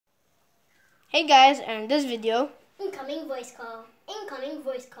Hey guys, in this video, Incoming voice call. Incoming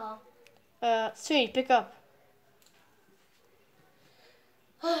voice call. Siri, pick up.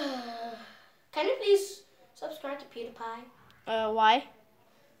 Can you please subscribe to PewDiePie? Why?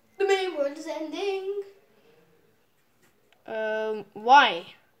 The main world is ending. Why?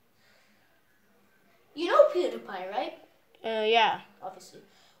 You know PewDiePie, right? Yeah. Obviously.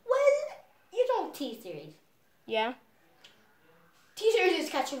 Well, you know T-Series. Yeah? T-Series is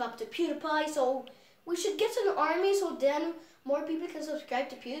catching up to PewDiePie, so we should get an army so then more people can subscribe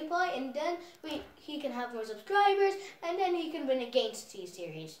to PewDiePie and then he can have more subscribers and then he can win against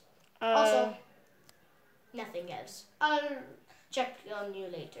T-Series. Also, nothing else. I'll check on you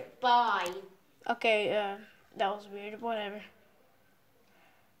later. Bye. Okay, that was weird. Whatever.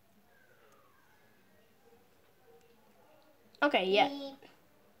 Okay, yeah. Beep,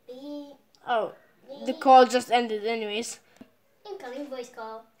 beep, Oh, beep. the call just ended anyways. Incoming voice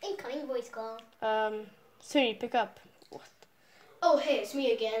call. Incoming voice call. Siri, pick up. What? Oh, hey, it's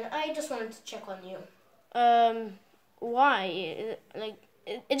me again. I just wanted to check on you. Why?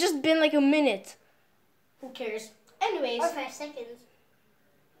 It just been like a minute. Who cares? Anyways. Or 5 seconds.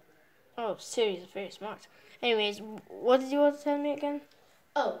 Oh, Siri is very smart. Anyways, what did you want to tell me again?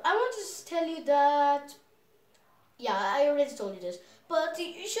 Oh, I wanted to tell you that... Yeah, I already told you this. But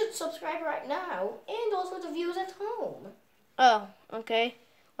you should subscribe right now. And also the viewers at home. Oh, okay.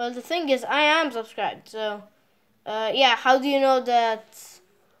 Well, the thing is, I am subscribed, so... yeah, how do you know that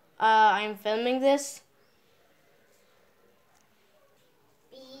I'm filming this?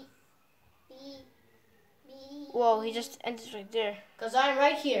 Beep, beep, beep. Whoa, he just ended right there. Because I'm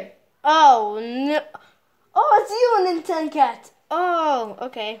right here. Oh, no. Oh, it's you, Nintencat. Oh,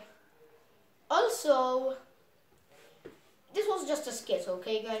 okay. Also, this was just a skit,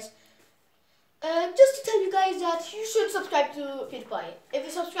 okay, guys? Just to tell you guys that you should subscribe to PewDiePie. If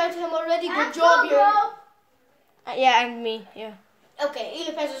you subscribe to him already, good job. Yeah, and me, yeah. Okay,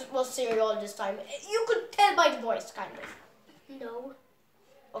 YlePens was serious all this time. You could tell by the voice, kind of. No.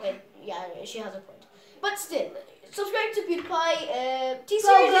 Okay, yeah, she has a point. But still, subscribe to PewDiePie.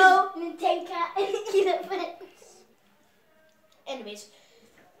 T-Series Nintencat, and YlePens. Anyways,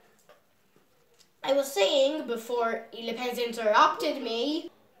 I was saying before YlePens interrupted me.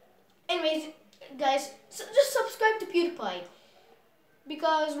 Anyways, guys, just subscribe to PewDiePie.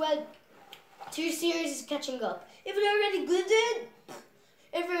 Because, well, T-Series is catching up. If you already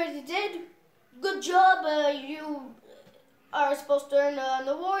did, good job. You are supposed to earn an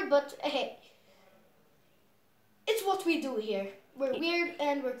award, but hey, it's what we do here. We're weird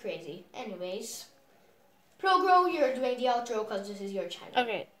and we're crazy. Anyways, ProGrow, you're doing the outro because this is your channel.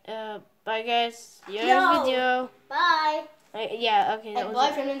 Okay, bye guys. See you next video. Bye. Yeah, okay. That And was bye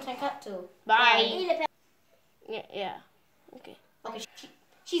it. from Nintencat too. Bye. Yeah. Okay. Okay,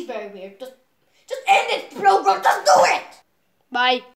 she's very weird. Just end it, ProGrow. Just do it. Bye.